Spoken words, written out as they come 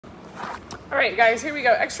All right, guys, here we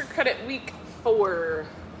go. Extra credit week 4.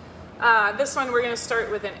 This one we're going to start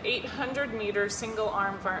with an 800 meter single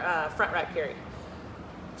arm front rack carry.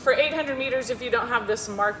 For 800 meters, if you don't have this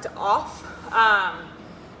marked off,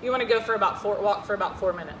 you want to go for walk for about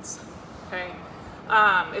 4 minutes. Okay.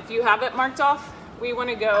 If you have it marked off, we want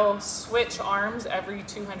to go switch arms every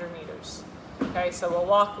 200 meters. Okay, so we'll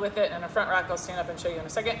walk with it in a front rack. I'll stand up and show you in a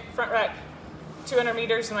second. Front rack, 200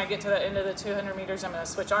 meters. When I get to the end of the 200 meters, I'm going to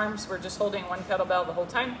switch arms. We're just holding one kettlebell the whole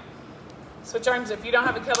time. Switch arms. If you don't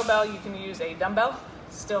have a kettlebell, you can use a dumbbell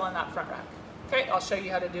still in that front rack. Okay, I'll show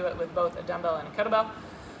you how to do it with both a dumbbell and a kettlebell.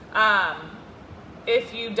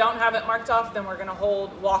 If you don't have it marked off, then we're going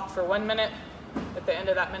to walk for 1 minute. At the end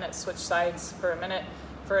of that minute, switch sides for a minute.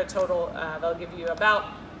 For a total, they'll give you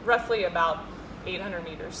roughly about 800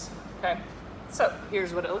 meters. Okay, so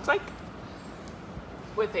here's what it looks like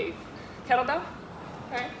with a kettlebell.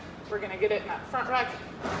 Okay, we're going to get it in that front rack.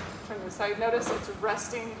 Turn to the side. Notice it's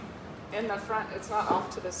resting in the front. It's not off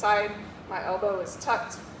to the side. My elbow is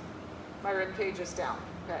tucked. My rib cage is down.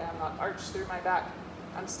 Okay, I'm not arched through my back.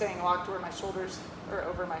 I'm staying locked where my shoulders are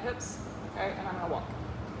over my hips. Okay, and I'm going to walk.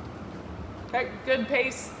 Okay, good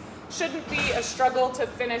pace. Shouldn't be a struggle to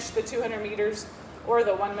finish the 200 meters or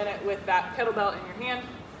the 1 minute with that kettlebell in your hand.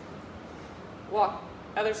 Walk.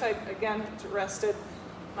 Other side, again, it's rested.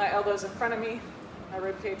 My elbow's in front of me. My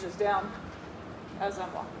rib cage is down as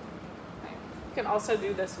I'm walking. Okay. You can also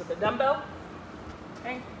do this with a dumbbell.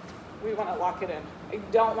 Okay. We want to lock it in. I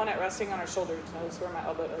don't want it resting on our shoulders. Notice where my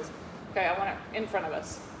elbow is. Okay, I want it in front of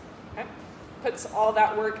us. Okay. Puts all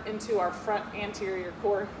that work into our front anterior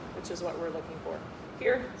core, which is what we're looking for.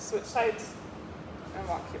 Here, switch sides, and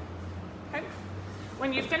walk here. Okay.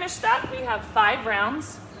 When you finish that, we have 5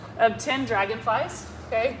 rounds of 10 dragonflies.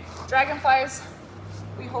 Okay, dragonflies,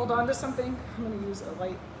 we hold on to something. I'm going to use a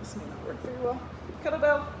light. This may not work very well.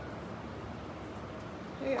 Kettlebell.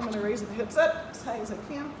 Okay, I'm going to raise my hips up as high as I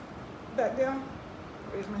can. Back down.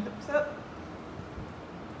 Raise my hips up.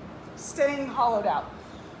 Staying hollowed out.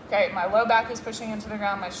 Okay, my low back is pushing into the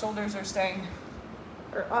ground. My shoulders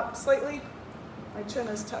are up slightly. My chin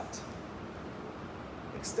is tucked.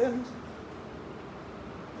 Extend.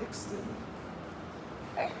 Extend.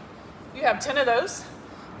 Okay. You have 10 of those,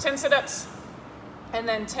 10 sit-ups, and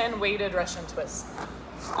then 10 weighted Russian twists.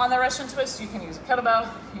 On the Russian twist, you can use a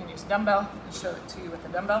kettlebell, you can use a dumbbell. I'll show it to you with a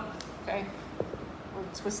dumbbell. Okay. We're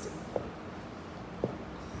twisting.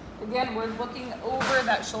 Again, we're looking over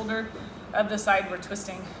that shoulder of the side we're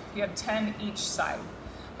twisting. You have 10 each side.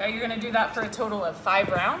 Okay, you're going to do that for a total of 5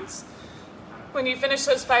 rounds. When you finish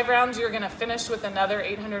those 5 rounds, you're going to finish with another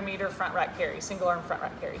 800 meter front rack carry, single arm front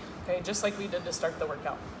rack carry. Okay, just like we did to start the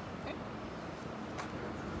workout.